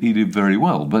 he did very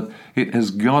well, but it has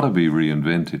got to be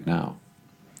reinvented now.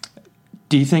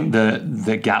 Do you think that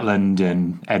Gatland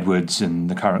and Edwards and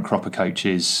the current crop of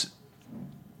coaches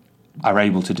are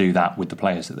able to do that with the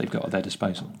players that they've got at their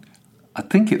disposal? I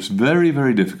think it's very,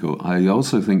 very difficult. I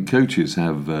also think coaches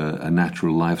have a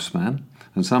natural lifespan,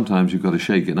 and sometimes you've got to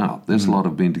shake it up. There's a lot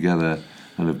of been together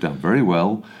and have done very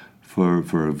well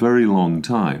for a very long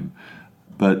time.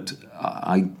 But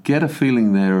I get a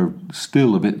feeling they're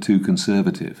still a bit too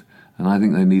conservative, and I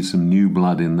think they need some new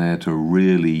blood in there to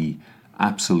really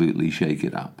absolutely shake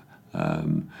it up.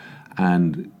 And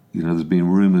there's been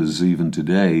rumours even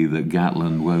today that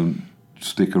Gatland won't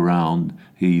stick around.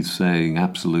 He's saying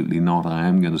absolutely not, I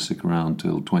am going to stick around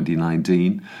till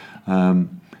 2019.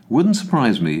 Wouldn't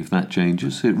surprise me if that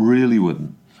changes. It really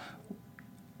wouldn't.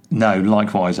 No,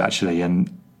 likewise, actually. And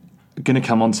I'm going to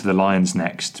come on to the Lions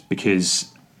next,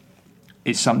 because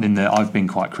it's something that I've been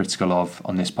quite critical of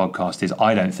on this podcast. Is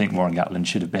I don't think Warren Gatland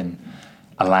should have been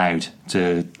allowed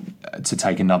to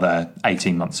take another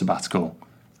 18-month sabbatical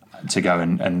to go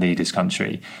and lead his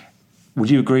country. Would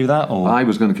you agree with that? Or? I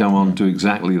was going to come on to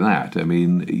exactly that.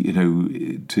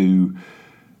 To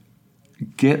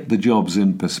get the jobs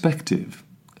in perspective,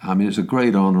 it's a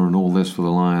great honour and all this for the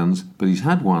Lions, but he's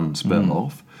had one spell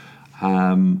off.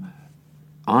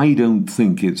 I don't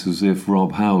think it's as if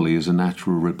Rob Howley is a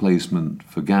natural replacement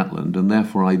for Gatland, and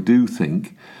therefore I do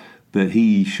think that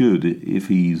he should, if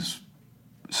he's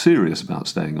serious about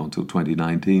staying on till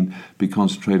 2019, be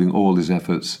concentrating all his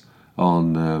efforts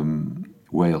on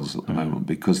Wales at the moment,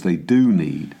 because they do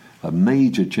need a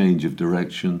major change of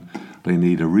direction. They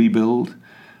need a rebuild,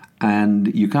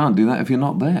 and you can't do that if you're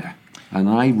not there. And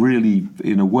I really,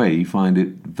 in a way, find it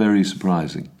very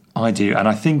surprising. I do, and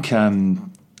I think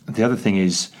the other thing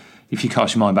is, if you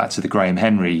cast your mind back to the Graham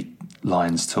Henry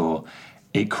Lions tour,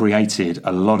 it created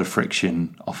a lot of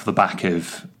friction off the back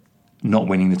of not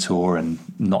winning the tour and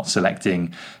not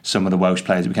selecting some of the Welsh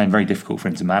players, it became very difficult for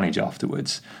him to manage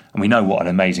afterwards. And we know what an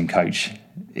amazing coach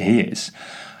he is.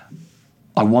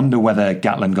 I wonder whether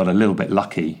Gatland got a little bit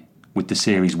lucky with the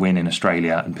series win in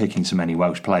Australia and picking so many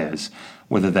Welsh players,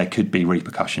 whether there could be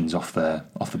repercussions off the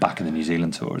back of the New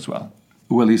Zealand tour as well.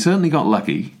 Well, he certainly got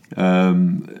lucky.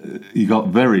 He got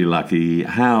very lucky.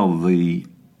 How the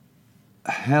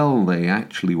hell they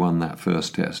actually won that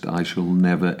first test, I shall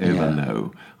never, ever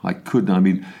know.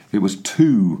 It was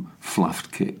 2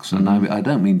 fluffed kicks, and I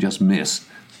don't mean just missed,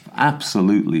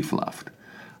 absolutely fluffed.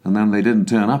 And then they didn't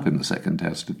turn up in the second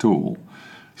test at all.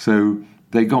 So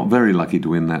they got very lucky to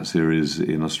win that series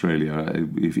in Australia.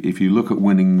 If you look at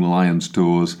winning Lions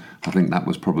tours, I think that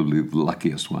was probably the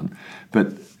luckiest one.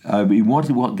 But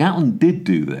what Gatland did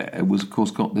do there was, of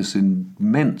course, got this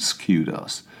immense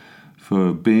kudos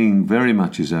for being very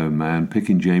much his own man,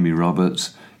 picking Jamie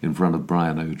Roberts in front of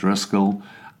Brian O'Driscoll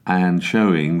and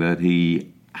showing that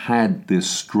he had this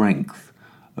strength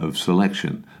of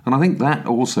selection. And I think that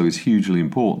also is hugely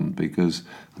important, because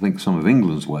I think some of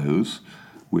England's woes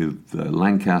with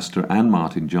Lancaster and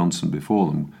Martin Johnson before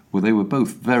them, they were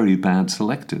both very bad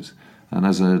selectors. And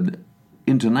as an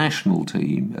international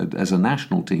team, as a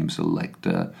national team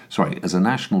as a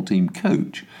national team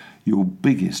coach, your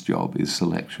biggest job is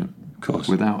selection. Of course.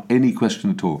 Without any question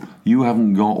at all. You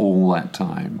haven't got all that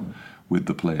time with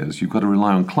the players. You've got to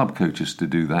rely on club coaches to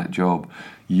do that job.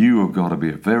 You have got to be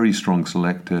a very strong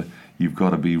selector. You've got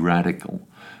to be radical.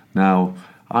 Now,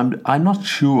 I'm not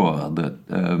sure that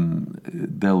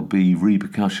there'll be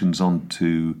repercussions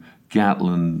onto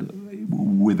Gatland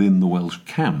within the Welsh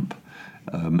camp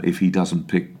if he doesn't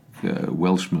pick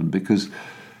Welshmen, because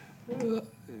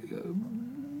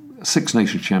Six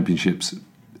Nations Championships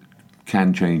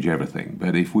can change everything.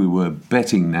 But if we were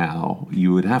betting now,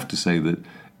 you would have to say that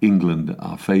England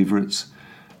are favourites.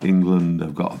 England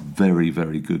have got a very,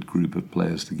 very good group of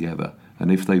players together.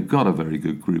 And if they've got a very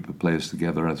good group of players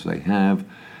together, as they have,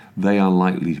 they are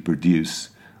likely to produce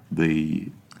the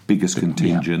biggest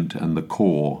contingent and the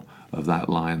core of that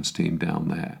Lions team down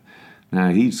there. Now,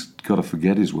 he's got to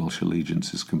forget his Welsh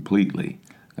allegiances completely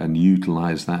and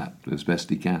utilise that as best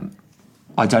he can.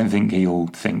 I don't think he'll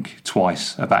think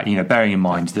twice about, bearing in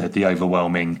mind the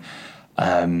overwhelming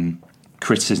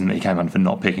criticism that he came under for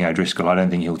not picking O'Driscoll. I don't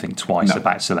think he'll think twice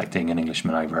about selecting an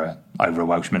Englishman over a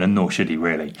Welshman, and nor should he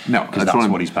really. No, because that's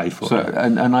what he's paid for. So,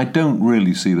 and I don't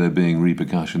really see there being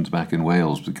repercussions back in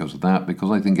Wales because of that,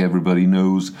 because I think everybody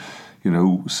knows,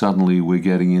 suddenly we're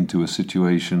getting into a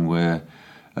situation where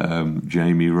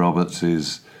Jamie Roberts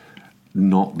is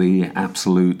not the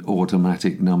absolute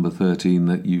automatic number 13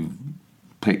 that you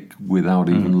pick without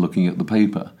even looking at the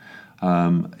paper. I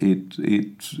think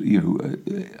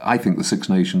the Six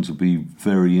Nations will be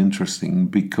very interesting,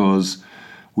 because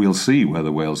we'll see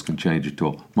whether Wales can change it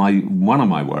all. One of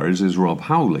my worries is Rob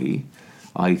Howley,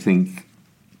 I think,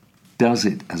 does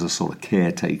it as a sort of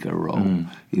caretaker role.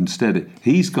 Instead,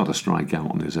 he's got to strike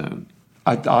out on his own.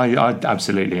 I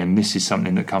absolutely, and this is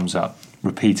something that comes up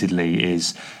repeatedly,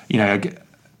 is,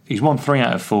 he's won 3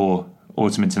 out of 4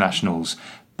 autumn internationals,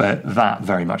 but that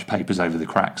very much papers over the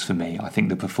cracks for me. I think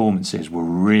the performances were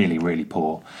really, really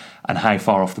poor, and how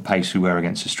far off the pace we were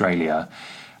against Australia.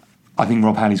 I think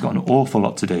Rob Howley's got an awful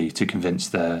lot to do to convince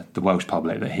the Welsh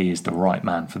public that he is the right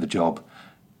man for the job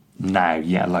now,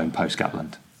 yet alone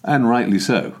post-Gatland. And rightly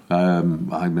so.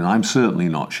 I'm certainly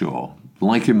not sure.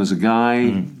 Like him as a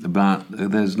guy, but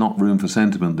there's not room for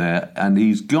sentiment there, and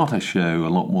he's got to show a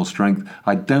lot more strength.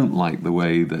 I don't like the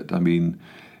way that,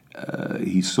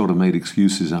 he sort of made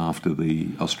excuses after the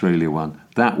Australia one.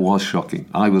 That was shocking.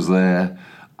 I was there,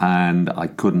 and I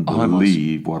couldn't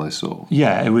believe what I saw.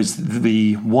 Yeah, it was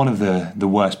one of the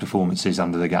worst performances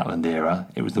under the Gatland era.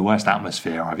 It was the worst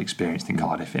atmosphere I've experienced in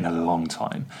Cardiff in a long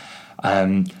time.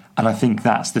 And I think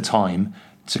that's the time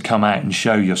to come out and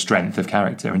show your strength of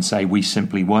character and say, we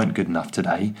simply weren't good enough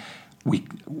today.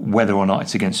 Whether or not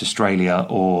it's against Australia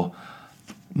or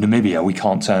Namibia, we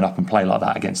can't turn up and play like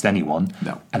that against anyone.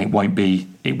 No. And it won't be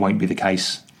the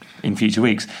case in future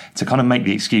weeks. To kind of make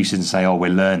the excuses and say, we're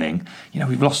learning.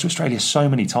 We've lost to Australia so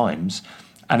many times,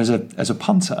 and as a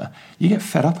punter, you get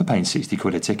fed up of paying 60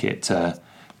 quid a ticket to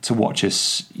watch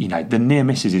us. The near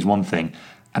misses is one thing.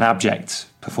 An abject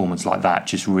performance like that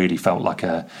just really felt like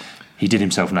he did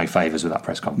himself no favours with that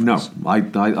press conference. No,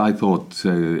 I thought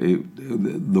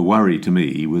the worry to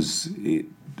me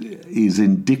is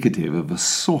indicative of a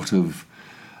sort of,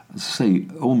 say,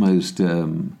 almost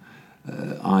I'm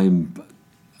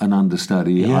an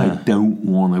understudy. Yeah. I don't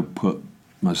want to put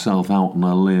myself out on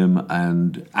a limb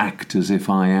and act as if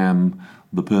I am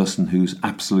the person who's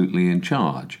absolutely in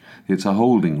charge. It's a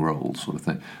holding role sort of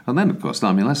thing. And then, of course,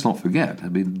 I mean, let's not forget, I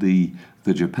mean, the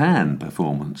Japan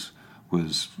performance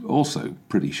was also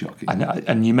pretty shocking.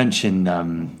 And you mentioned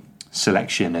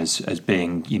selection as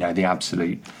being, the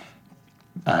absolute,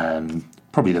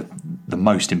 probably the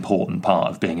most important part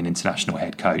of being an international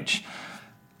head coach.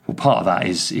 Well, part of that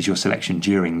is your selection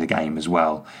during the game as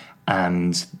well.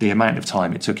 And the amount of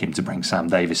time it took him to bring Sam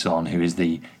Davies on, who is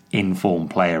the in-form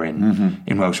player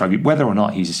in Welsh rugby, whether or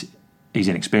not he's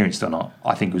inexperienced or not,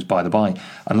 I think was by the by.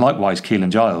 And likewise, Keelan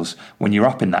Giles, when you're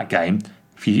up in that game,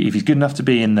 if he's good enough to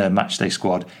be in the matchday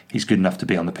squad, he's good enough to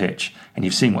be on the pitch. And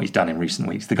you've seen what he's done in recent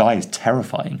weeks. The guy is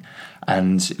terrifying.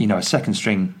 And, a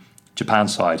second-string Japan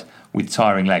side with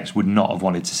tiring legs would not have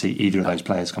wanted to see either of those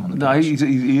players come on the pitch. No,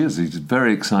 he is. He's a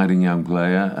very exciting young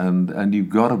player, and you've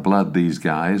got to blood these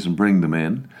guys and bring them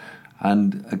in.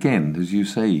 And again, as you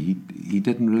say, he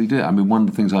didn't really do it. I mean, one of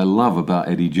the things I love about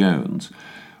Eddie Jones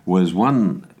was,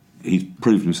 one, he's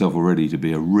proved himself already to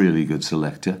be a really good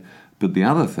selector, but the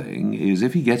other thing is,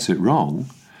 if he gets it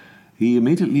wrong, he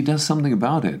immediately does something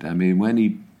about it. I mean, when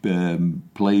he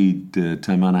played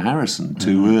Taimana Harrison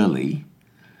too early,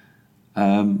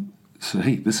 so,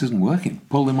 hey, this isn't working.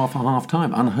 Pulled him off at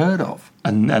half-time. Unheard of.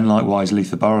 And likewise,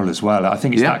 Luther Burrell as well. I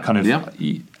think it's that kind of... Yeah.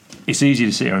 It's easy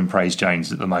to sit here and praise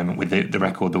Jones at the moment with the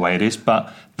record the way it is,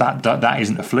 but that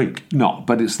isn't a fluke. No,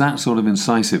 but it's that sort of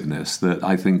incisiveness that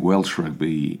I think Welsh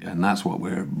rugby, and that's what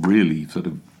we're really sort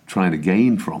of trying to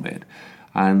gain from it.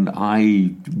 And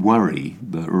I worry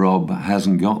that Rob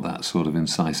hasn't got that sort of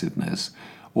incisiveness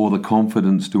or the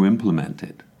confidence to implement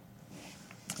it.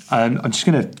 I'm just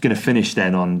going to finish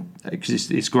then on, because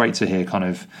it's great to hear kind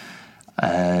of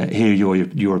hear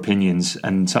your opinions,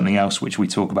 and something else which we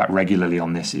talk about regularly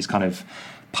on this is kind of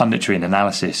punditry and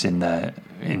analysis in the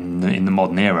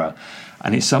modern era,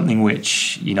 and it's something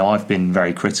which I've been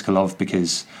very critical of,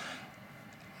 because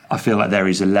I feel like there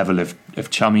is a level of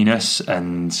chumminess,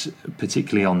 and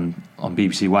particularly on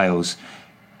BBC Wales,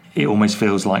 it almost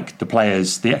feels like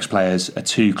the ex-players are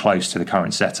too close to the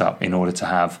current setup in order to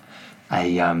have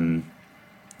a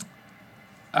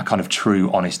kind of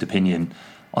true, honest opinion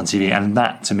on TV, and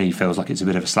that to me feels like it's a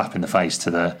bit of a slap in the face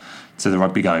to the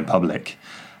rugby-going public.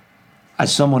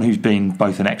 As someone who's been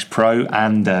both an ex-pro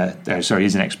and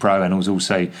is an ex-pro and has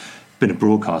also been a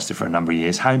broadcaster for a number of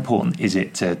years, how important is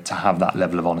it to have that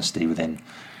level of honesty within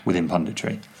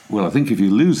punditry? Well, I think if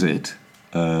you lose it,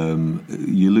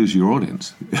 you lose your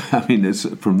audience. I mean, it's,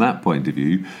 from that point of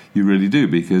view, you really do,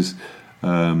 because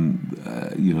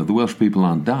the Welsh people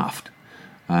aren't daft,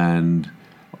 and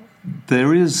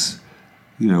there is,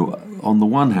 on the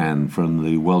one hand, from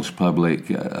the Welsh public,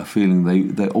 a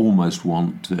feeling they almost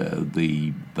want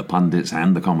the pundits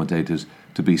and the commentators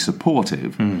to be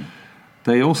supportive.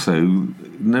 They also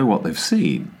know what they've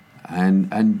seen,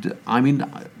 and I mean,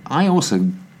 I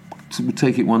also would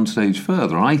take it one stage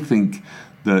further. I think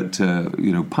that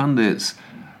pundits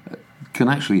can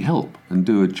actually help and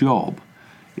do a job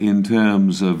in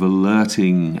terms of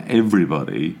alerting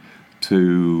everybody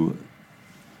to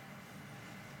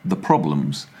the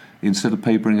problems instead of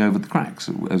papering over the cracks,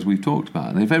 as we've talked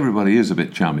about. And if everybody is a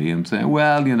bit chummy and saying,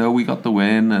 well, we got the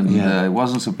win, and it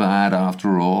wasn't so bad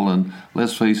after all, and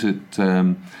let's face it,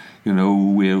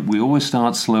 we always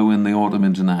start slow in the autumn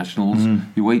internationals.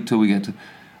 You wait till we get to...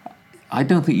 I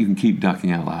don't think you can keep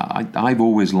ducking out that. I've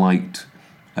always liked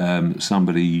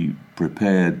somebody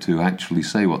prepared to actually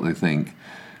say what they think.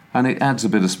 And it adds a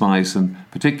bit of spice, and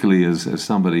particularly as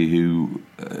somebody who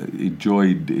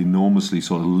enjoyed enormously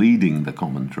sort of leading the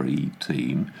commentary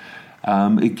team,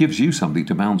 it gives you something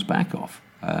to bounce back off.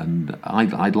 And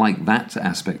I'd like that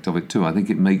aspect of it too. I think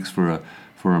it makes for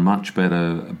a much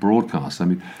better broadcast. I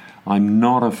mean, I'm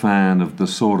not a fan of the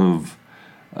sort of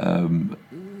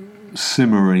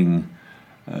simmering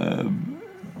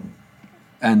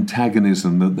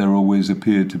antagonism that there always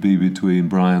appeared to be between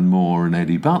Brian Moore and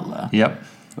Eddie Butler. Yep.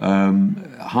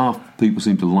 Half people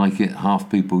seem to like it, half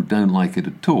people don't like it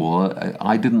at all.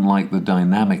 I didn't like the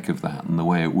dynamic of that and the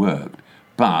way it worked,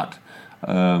 but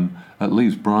at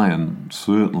least Brian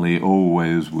certainly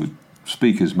always would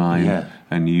speak his mind,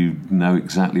 and you know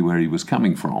exactly where he was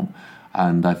coming from.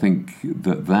 And I think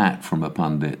that from a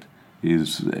pundit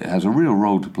has a real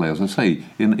role to play, as I say,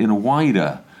 in a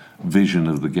wider vision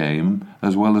of the game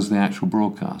as well as the actual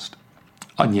broadcast.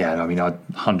 And I mean, I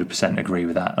 100% agree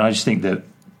with that. And I just think that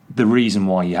the reason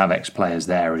why you have ex-players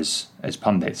there as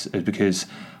pundits is because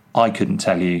I couldn't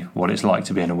tell you what it's like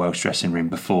to be in a Welsh dressing room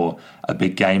before a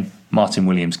big game. Martin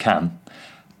Williams can.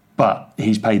 But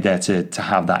he's paid there to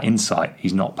have that insight.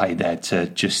 He's not paid there to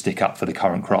just stick up for the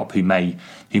current crop who may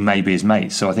be his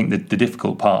mate. So I think that the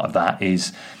difficult part of that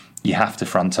is you have to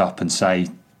front up and say,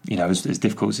 you know, as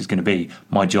difficult as it's going to be,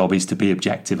 my job is to be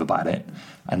objective about it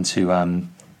and to and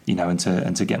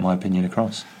to get my opinion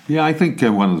across. Yeah, I think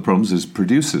one of the problems is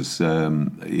producers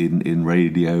in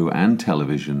radio and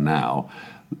television now.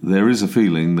 There is a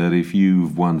feeling that if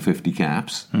you've won 50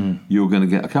 caps, you're going to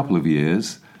get a couple of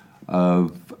years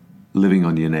of living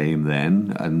on your name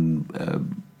then and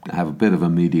have a bit of a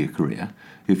media career.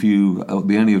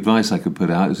 The only advice I could put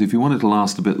out is if you want it to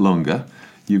last a bit longer,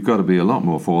 you've got to be a lot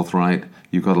more forthright.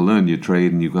 You've got to learn your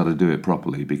trade and you've got to do it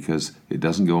properly because it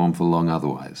doesn't go on for long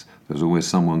otherwise. There's always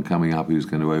someone coming up who's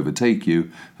going to overtake you,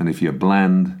 and if you're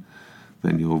bland,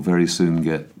 then you'll very soon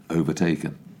get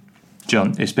overtaken.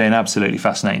 John, it's been absolutely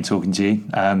fascinating talking to you.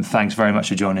 Thanks very much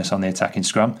for joining us on the Attacking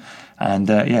Scrum. And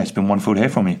it's been wonderful to hear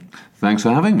from you. Thanks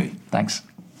for having me. Thanks.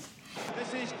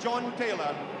 This is John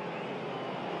Taylor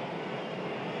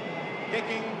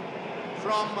taking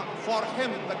from, for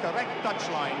him, the correct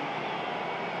touchline.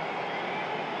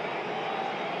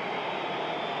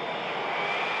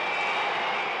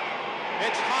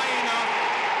 It's high enough.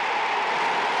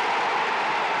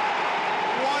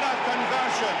 What a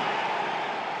conversion.